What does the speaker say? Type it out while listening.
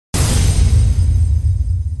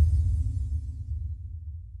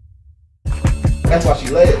That's why she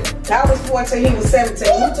laughed. I was 14, he was 17.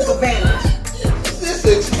 Who took advantage?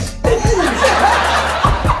 I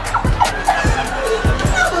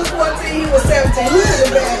was 14, he was 17. Who took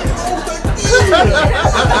advantage?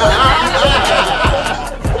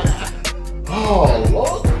 Oh,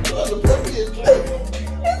 Lord.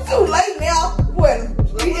 It's too late now. What?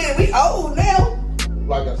 We old now.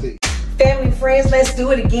 Like I said. Family, friends, let's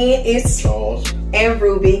do it again. It's Charles and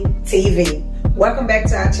Ruby TV. Welcome back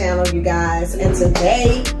to our channel, you guys. And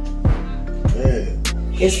today,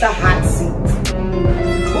 it's the hot seat.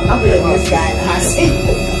 I'm putting this guy in the hot seat.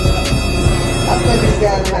 I'm putting this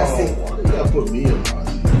guy in the hot seat. Why you gotta put me in the hot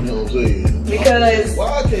seat? You know what I'm saying? Because why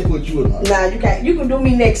I can't put you in the hot seat? Nah, you can't. You can do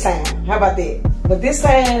me next time. How about that? But this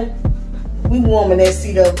time, we warming that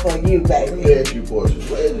seat up for you, baby. Let me ask you a question.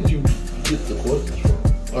 Where did you get the questions from?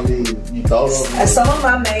 I mean, you thought of them? Some of them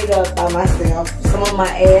I made up by myself. Some of them I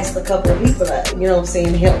asked a couple of people that, you know what I'm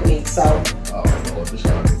saying, help me. So. Oh, Lord, this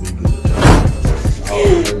not gonna be good.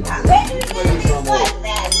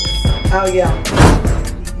 Oh, yeah.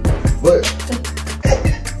 But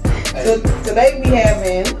so, today we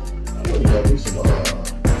having. I went and got me some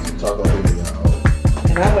taco video.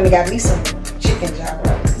 And I went and got me some chicken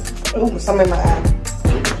gyro. Ooh, some in my eye.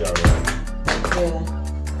 Chicken gyro. Yeah.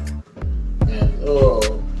 And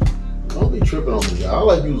don't be tripping on me, y'all.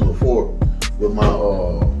 I like using a fork with my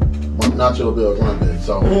Nacho Bel Grande.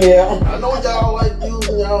 So yeah. I know y'all like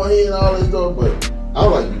using y'all hand and all this stuff, but I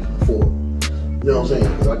like using a fork. You know what I'm saying?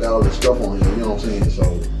 Because I got all this stuff on here. You know what I'm saying? So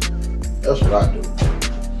that's what I do.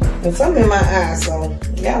 And something in my eye, so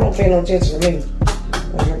y'all don't pay no attention to me.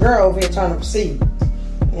 There's a girl over here trying to proceed.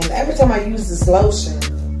 And every time I use this lotion,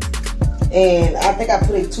 and I think I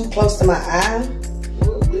put it too close to my eye,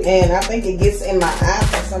 and I think it gets in my eye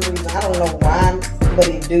for some reason. I don't know why, but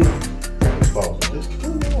it do.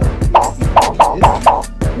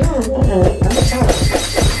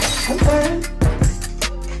 I'm fine.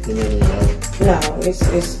 No, it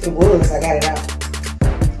was. I got it out.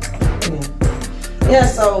 Yeah,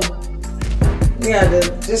 so yeah,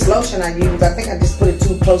 this lotion I use, I think I just put it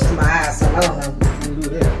too close to my eye, so I don't know. You do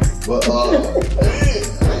that. But I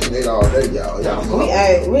ain't ate all day,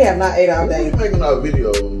 y'all. We have not ate all day. We making our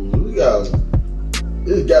videos.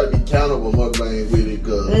 This got to be countable mukbang with it,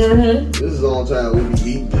 because this is the only time we be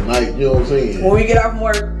eating tonight. You know what I'm saying? When we get off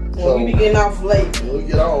work, when we be getting off late, when we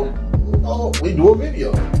get off, we do a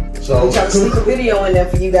video. So we try to sneak a video in there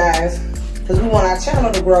for you guys, because we want our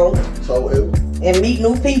channel to grow. So and meet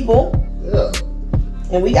new people. Yeah.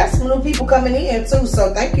 And we got some new people coming in too.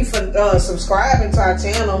 So thank you for subscribing to our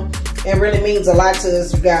channel. It really means a lot to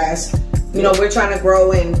us, you guys. You know, we're trying to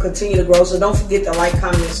grow and continue to grow. So don't forget to like,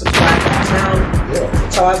 comment, and subscribe to our channel. Yeah.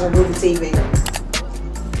 Charles and Ruby TV.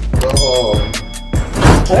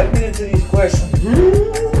 Let's get into these questions.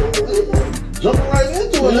 Jumping right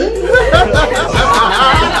into it.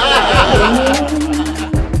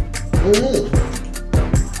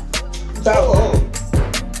 So,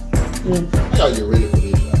 y'all get ready for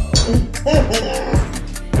this, y'all.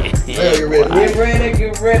 Get ready,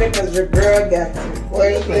 because your girl got some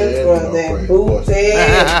questions for that booty.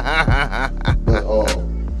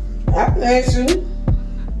 But, I bless you.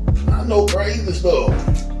 I know crazy stuff.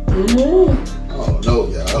 Oh, no,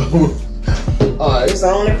 y'all. Alright. It's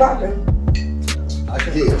only popping. I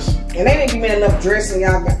guess. And they didn't give me enough dressing,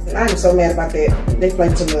 y'all. I'm so mad about that. They play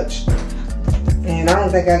too much. And I don't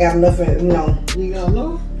think I got enough, you know. You got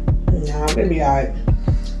enough? Nah, I'm gonna be alright.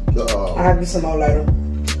 I'll get some more later.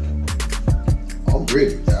 I'm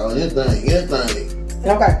ready, y'all. Anything.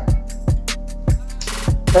 Okay.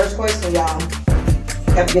 First question, y'all.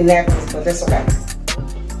 Have to get napkins, but that's okay.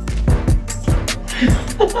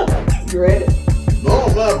 You ready? No,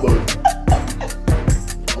 I'm not, but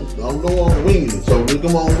I'm no one winging it, so just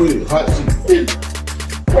come on with it. Hot seat.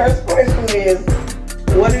 First question is,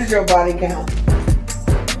 what is your body count?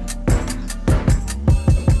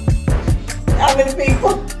 How many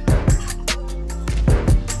people?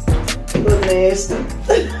 Look nasty.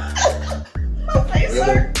 My face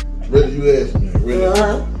hurt. Ready, you ask me. Ready.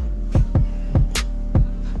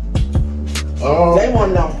 They want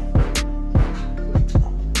to know.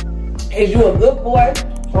 Is you a good boy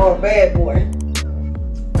or a bad boy?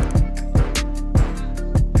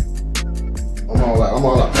 I'm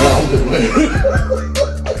all right. I'm just playing.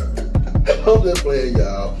 I'm just playing,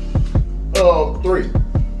 y'all. 3.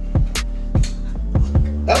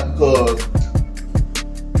 That's because.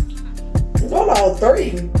 Hold on, 3.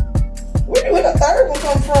 Where the third one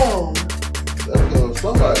come from? That's because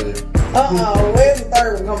somebody. Where's the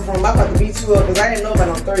third one come from? I'm about to beat you up because I didn't know about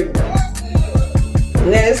no 3.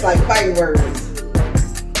 Now it's like fighting words.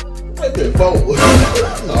 Right there, 4.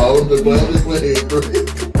 No, just playing 3.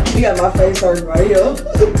 You got my face hurt right here.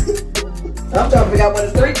 I'm trying to figure out where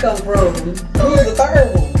the 3 come from. Who's the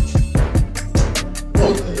 3rd one?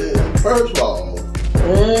 First of all.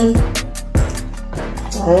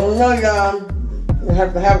 I don't know, y'all. We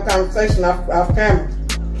have to have a conversation off camera.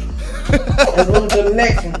 Let's move to the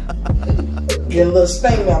next one. Get a little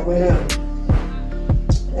sting up with him.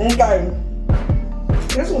 Okay.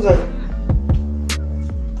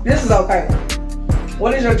 This is okay.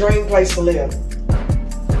 What is your dream place to live?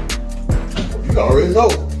 You already know.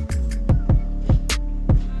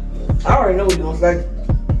 I already know what you're gonna say.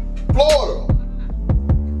 Florida.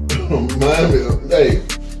 Miami. Hey.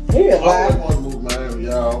 Yeah, I always want to move to Miami,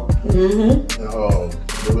 y'all.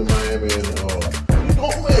 Live in Miami and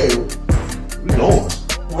we going.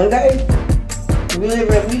 One day. We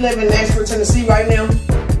live in Nashville, Tennessee right now.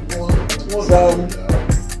 So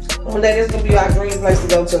one day this is gonna be our dream place to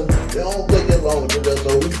go to. It don't take that long to do that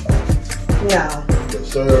though. No. Yes,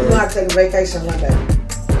 sir. We're gonna have to take a vacation one day.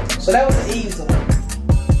 So that was the easy one.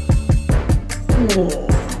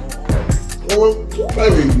 Well,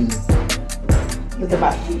 maybe. Look at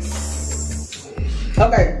my face.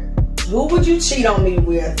 Okay. Who would you cheat on me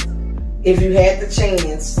with if you had the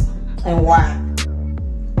chance, and why?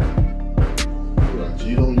 Who I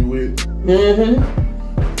cheat on you with?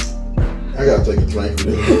 I gotta take a drink for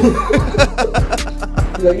this.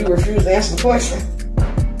 You refuse to answer the question.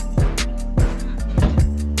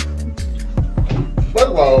 First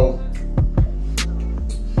of all,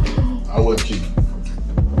 I wouldn't cheat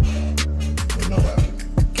with nobody.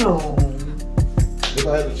 Oh. If I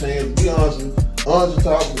had the chance, to be honest and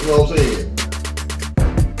talk, you know what I'm saying?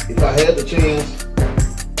 If I had the chance,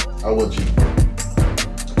 I wouldn't cheat.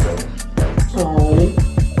 Oh.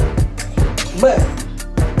 But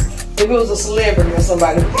if it was a celebrity or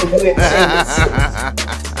somebody, if you had the chance,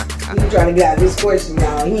 you trying to get out of this question,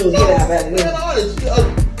 y'all. He ain't get out of it.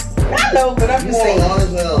 I know, but I'm just saying.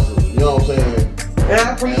 Honest answer, you know what I'm saying? And I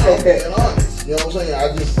appreciate that. And honest, you know what I'm saying? I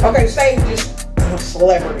just. Okay, say just a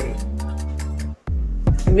celebrity.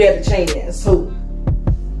 If you had the chance, who?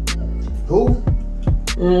 Who?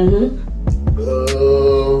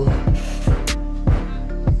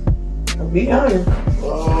 Be honest.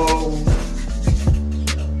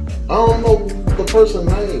 I don't know the person's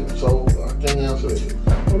name, so I can't answer it.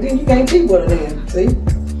 Well, then you can't keep with it then, see?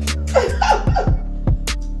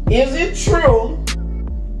 Is it true?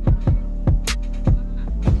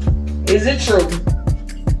 Is it true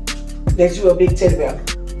that you a big teddy bear?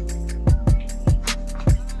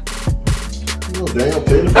 No damn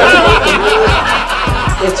teddy bear.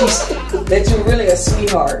 that you really a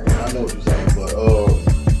sweetheart. I know what you're saying, but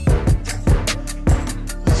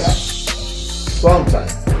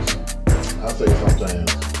sometimes. I say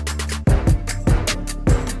sometimes.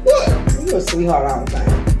 What? You a sweetheart all the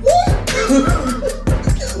time. What?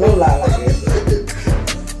 No lie like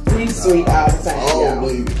that. He's sweet all the time. I don't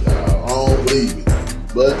believe it, y'all. I don't believe it.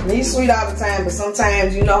 But he's sweet all the time, but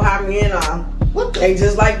sometimes you know how men are. What they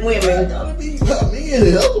just like women.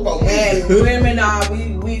 And women are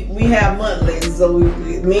we have monthlies, so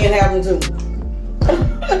men have them too.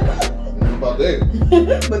 About that.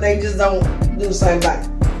 But they just don't do the same thing.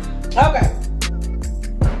 Okay.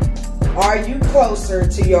 Are you closer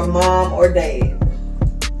to your mom or dad?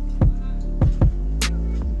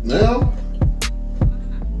 Now,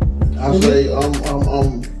 I say I'm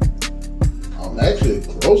actually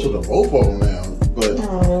closer to both of them now, but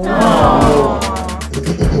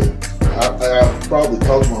I probably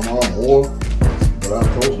talk to my mom more, but I'm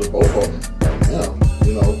closer to both of them. Yeah,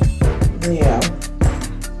 you know. Yeah,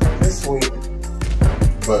 that's sweet.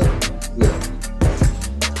 But yeah.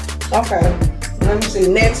 Okay, let me see.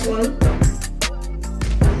 Next one.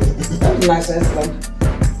 That was a nice answer.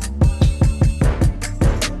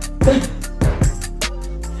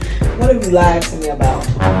 What have you lied to me about?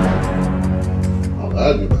 I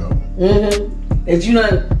lied to you about? That you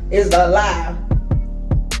done is a lie.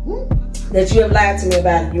 That you have lied to me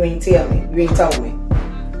about it. You ain't tell me. You ain't told me.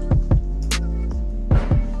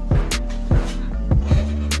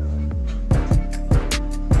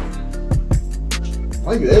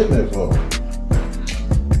 Why you asking that for?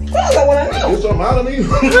 Well, I want to know. Get something out of me?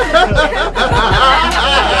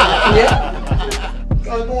 Yeah.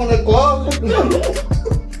 Trying to go in that closet?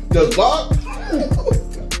 Just locked?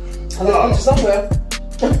 I'm gonna put you somewhere.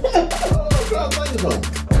 I'm trying to think of something.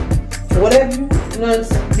 What have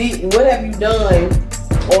you done,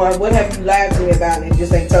 or what have you lied to me about and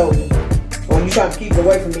just ain't told me? Or you trying to keep it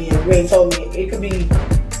away from me and you ain't told me? It could be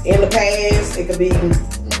in the past, it could be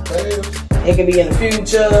in the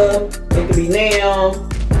future, it could be now.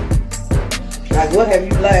 Like, what have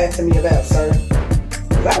you lied to me about, sir?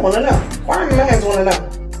 Because I want to know. Inquiring minds want to know.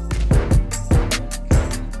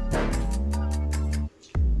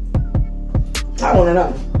 I want to know.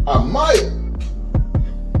 I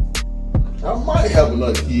might have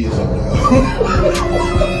another kid somehow.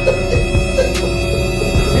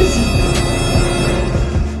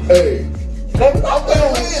 Hey. I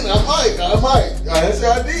might. I didn't say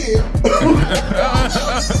I did.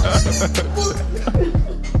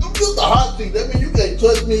 I'm just a hot seat. That means you can't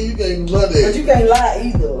touch me, you can't do nothing. But you can't lie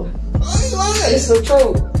either. I ain't lying. It's the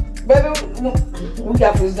truth. Baby, we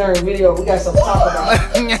got for this darn video. We got something to talk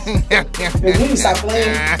about. If you need to stop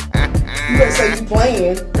playing, you better say you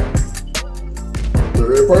playing.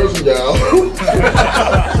 Third person, y'all.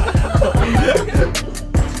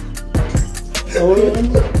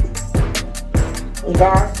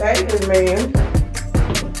 God's favorite, man.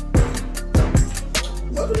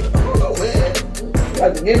 I don't know, man. You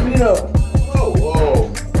got to get beat up.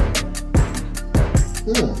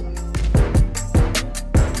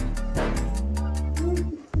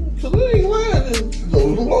 Cause I ain't lying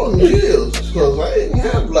in long years. Cause I ain't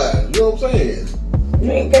have lied. You know what I'm saying? You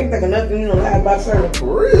ain't can't think of nothing you don't lie about, sir. For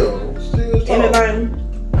real. Still talking. Anything?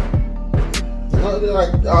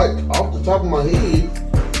 Like off the top of my head.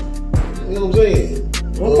 You know what I'm saying?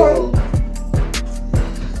 Okay.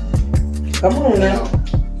 Come on now.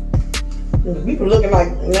 People looking like,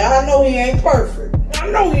 now I know he ain't perfect. I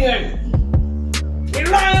know he ain't. He's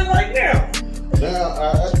lying right now. Now, I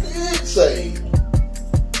did say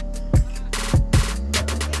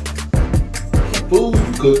food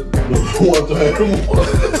you cooked one time.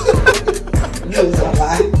 You was a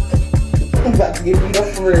lie. I'm about to get beat up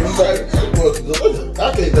for real. I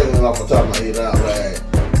can't think of it off the top of my head out loud.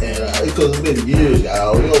 And because it's been years,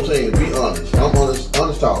 y'all. You know what I'm saying? Be honest. I'm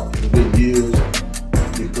honest talking. It's been years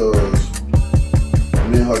because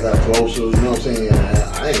me and her got closer. You know what I'm saying? And I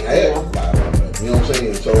ain't had a lie about that. You know what I'm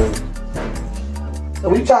saying? So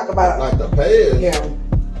we talk about like the past. Yeah.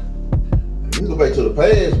 You can go back to the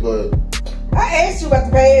past, but I asked you about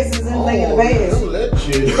the past. Is anything in the past? Remember that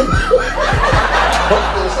shit. I'm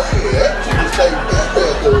just saying that shit just stay back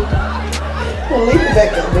there. Well, leave it back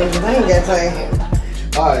there, baby. I ain't got time.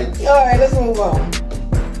 Alright, let's move on.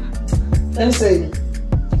 Let's see.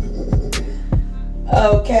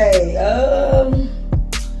 Okay,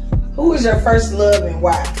 who was your first love and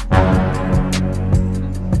why?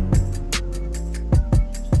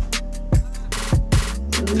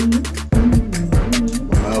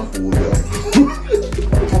 mouthful, yo.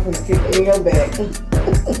 I'm gonna kick it in your back.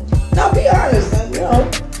 No, be honest, you know.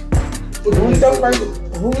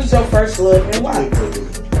 Who was your first love and why?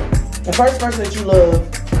 The first person that you loved,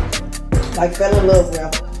 like fell in love with,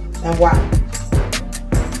 and why?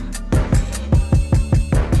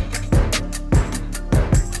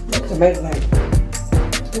 Tomato name.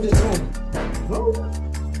 Who did you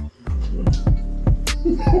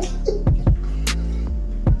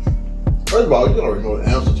First of all, you already know the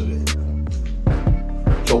answer to that.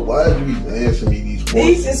 So why are you even asking me these questions?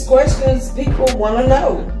 These is questions people want to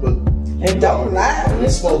know. But and don't lie.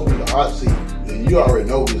 It's supposed to be the hot seat, and you already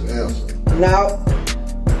know this answer. No.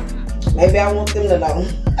 Maybe I want them to know.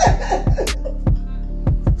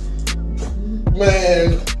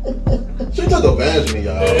 Man, she took advantage of me,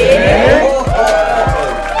 y'all. Hey,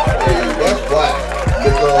 that's why.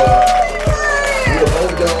 Because we were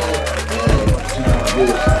both young, and she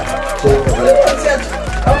just took advantage.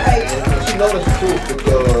 Okay. And she noticed the truth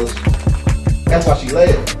because that's why she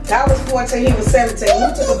led. I was 14, he was 17. Who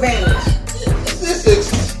took advantage? This is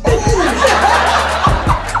I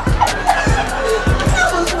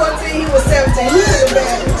was 14, he was 17. Who took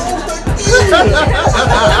advantage?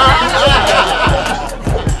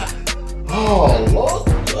 Oh, Lord.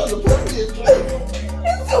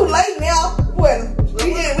 It's too late now. What?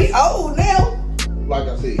 We old now. Like I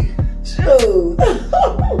said. Shoot.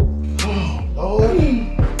 Oh,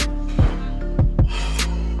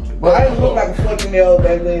 Well, I didn't look like a 14-year-old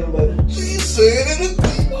back then, but she said it.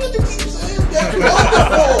 Why you keep saying that?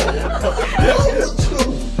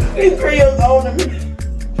 he's 3 years older than me.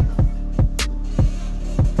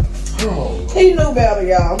 Oh, He knew better,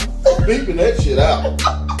 y'all. beeping that shit out.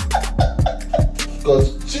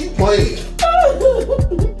 Cause she playing.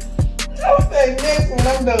 Okay, next one,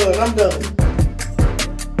 I'm done.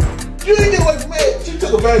 You ain't get like man. She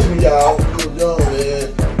took advantage of me, y'all. She was young, man,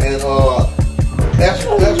 and that's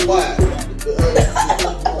why.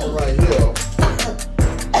 Right here.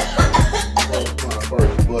 That was my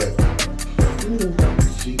first, but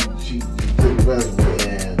she took advantage of me,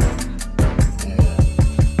 and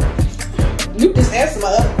You just answered my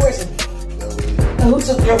other question. that was it. Who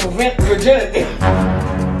took your virginity?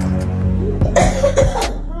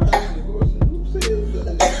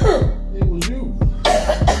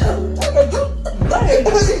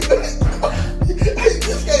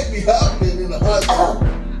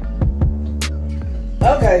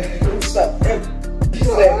 stuff. That piece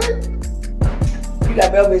of that. You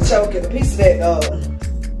got velvet choke and a piece of that.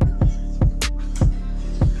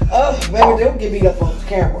 Baby, don't get beat up on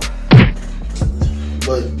camera.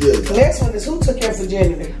 But yeah. The next one is who took your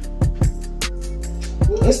virginity?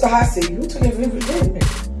 It's the hot seat. Who took your virginity?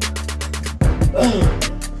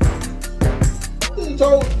 You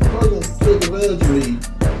told person took advantage of me.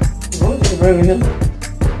 I'm just bringing him.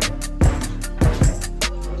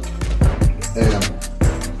 And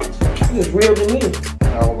He was real to me.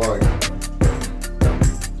 I was like,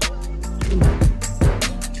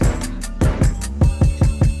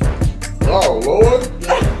 oh Lord.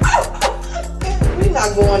 We're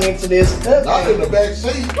not going into this. Not in the back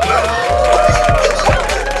seat.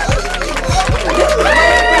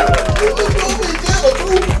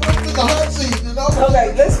 In the hot seat, you know?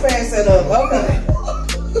 Okay, let's pass it up. Okay.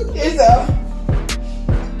 It's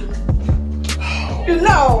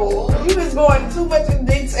no, you was going too much in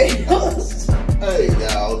details. Hey,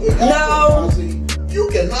 y'all. No. You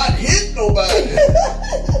cannot hit nobody.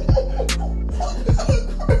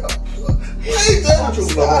 Hey, tell the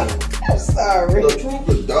truth, though. I'm sorry. The truth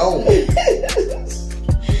is gone.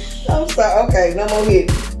 I'm sorry. Okay, no more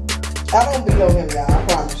hitting. I don't beat on him, y'all. I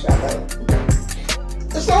promise y'all that.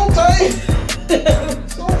 It's on tape.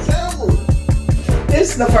 It's on camera.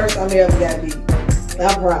 This is the first time he ever got beat.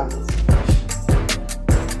 I promise.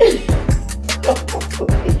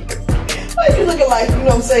 Why you looking like, you know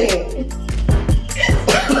what I'm saying?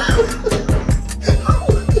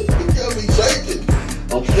 You got me shaking.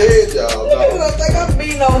 I'm scared, y'all. You don't think I'm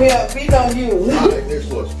beating on him, beating on you. Alright, next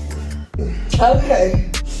question. Okay.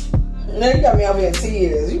 Now you got me out here in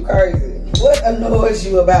tears. You crazy. What annoys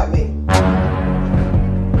you about me?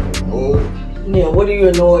 Oh, Yeah, what are you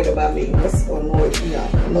annoyed about me? What's annoyed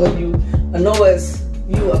you? Annoys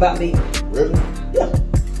you about me? really? Yeah.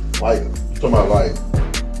 Like, talking about like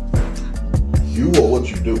you or what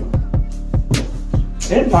you do?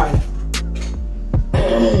 Anybody.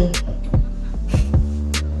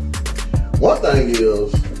 One thing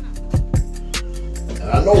is, and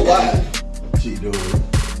I know why she do it,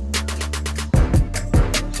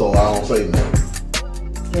 so I don't say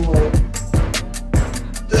nothing. Anyway.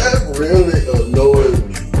 That really annoys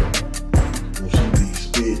me when she be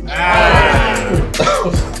spitting. I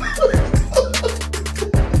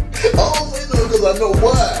don't say nothing because I know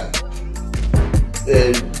why.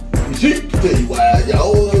 And she can tell you why.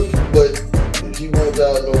 Y'all don't know, but if she wants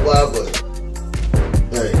y'all to know why, but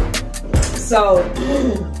hey. So,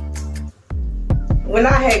 when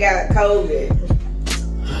I had got COVID,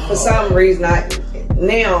 for some reason,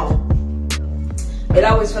 now, it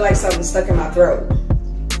always feel like something stuck in my throat.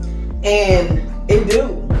 And it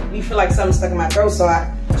do. You feel like something stuck in my throat, so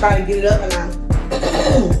I try to get it up and I,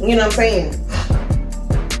 you know what I'm saying?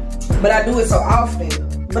 But I do it so often.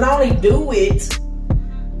 But I only do it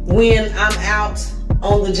when I'm out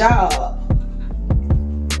on the job.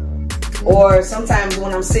 Or sometimes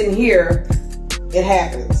when I'm sitting here, it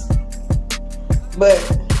happens. But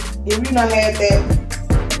if you not had that,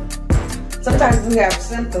 sometimes we have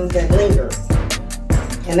symptoms that linger.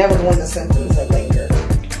 And that was one of the symptoms that lingered.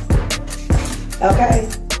 Okay?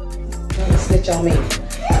 Trying to snitch on me.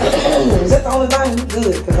 Is that the only thing?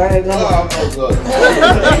 Good, because I had no. Oh, no,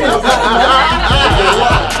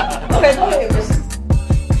 Okay, go ahead, mister.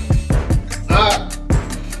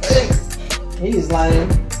 hey. He's lying.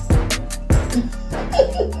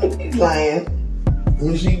 He's lying.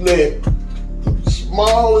 When she let the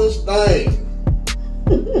smallest thing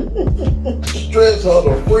stress her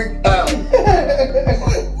to freak out. I'm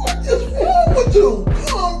like, what is wrong with you?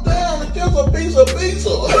 Calm down, it's just a piece of pizza.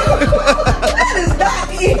 That is not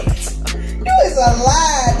it. You is a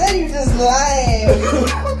lie. Then you just lying. I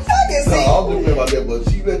can No, see. I'm just about that, but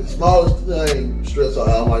she let the smallest thing stress her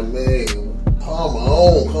out. I'm like, man,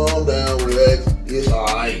 calm down, relax, it's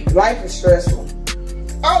alright. Life is stressful.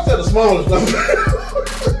 I'll say the smallest thing.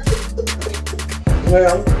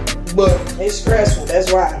 Well, But, it's stressful.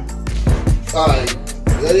 That's why. alright,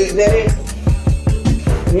 that Is it. that it?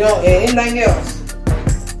 You know, and anything else?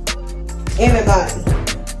 Anything.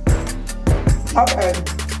 Okay.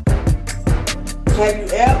 Have you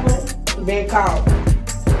ever been caught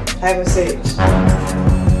having sex?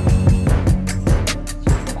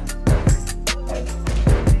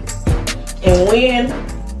 And when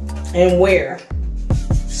and where?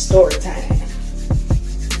 Story time.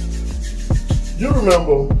 You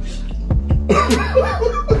remember?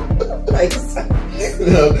 Like,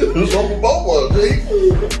 Yeah, this is something both of us,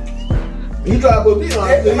 see? You try to put me on,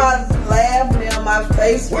 every see? my laugh now, my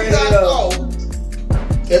face We went got up.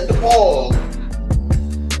 caught at the park.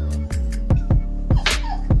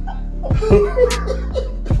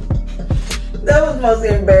 That was the most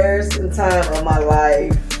embarrassing time of my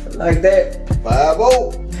life. Like that.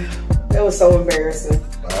 5-0. That was so embarrassing.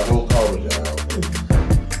 5-0 college out.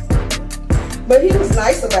 But he was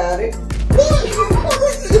nice about it. What?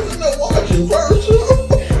 He was not watching first. He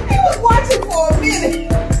was watching for a minute.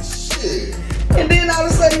 Shit. And then all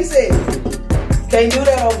of a sudden he said, can't do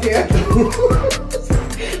that over here.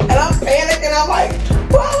 And I'm panicking. I'm like,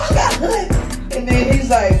 well, I got hood. And then he's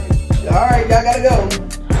like, all right, y'all gotta go.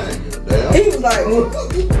 I ain't give a damn. He was like,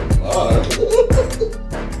 Alright.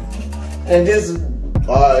 and just,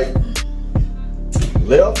 Alright.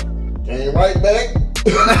 Left. Came right back.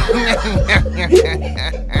 It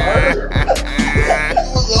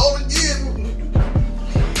was on again.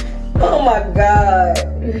 oh my God.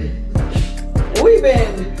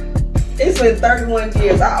 It's been 31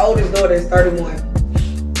 years. Our oldest daughter is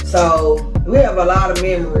 31. So we have a lot of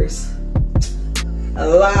memories. A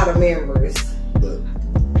lot of memories. But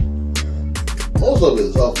most of it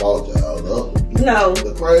is her fault, y'all. No.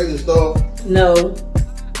 The crazy stuff. No.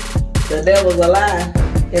 The devil's a lie.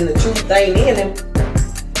 And the truth ain't in him.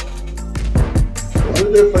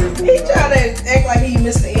 He tried to act like he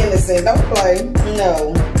Mr. Innocent. Don't play.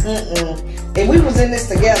 No. And we was in this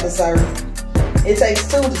together, sir. It takes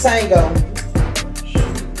two to tango.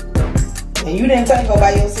 And you didn't tango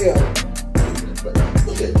by yourself.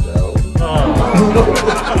 Look at y'all.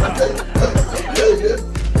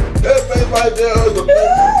 That face right there is a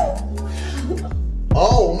face.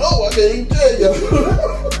 Oh no, I can't even tell you.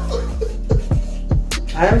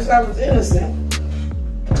 I was innocent.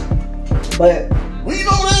 But We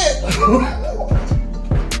know that.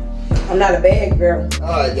 I'm not a bad girl.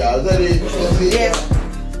 Alright, guys, that is it. Yes.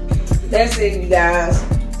 That's it, you guys.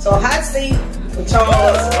 So hot seat for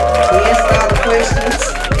Charles. He answered all the questions.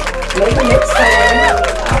 Maybe next time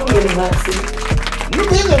I'll be in the hot seat. You've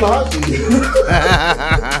been in the hot seat.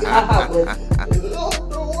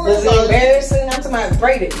 Was it embarrassing? I'm talking about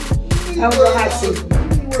braided. I was in the hot seat.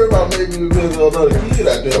 You worry about making you visit another kid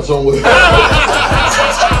out there somewhere.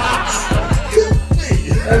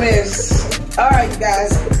 Alright, you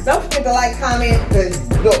guys. Don't forget to like, comment. And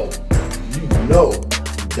you know,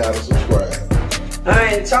 you gotta subscribe.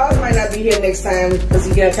 Alright, Charles might not be here next time because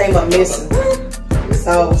he came up missing.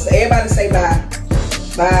 So everybody say bye.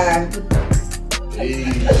 Bye.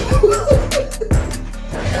 Peace.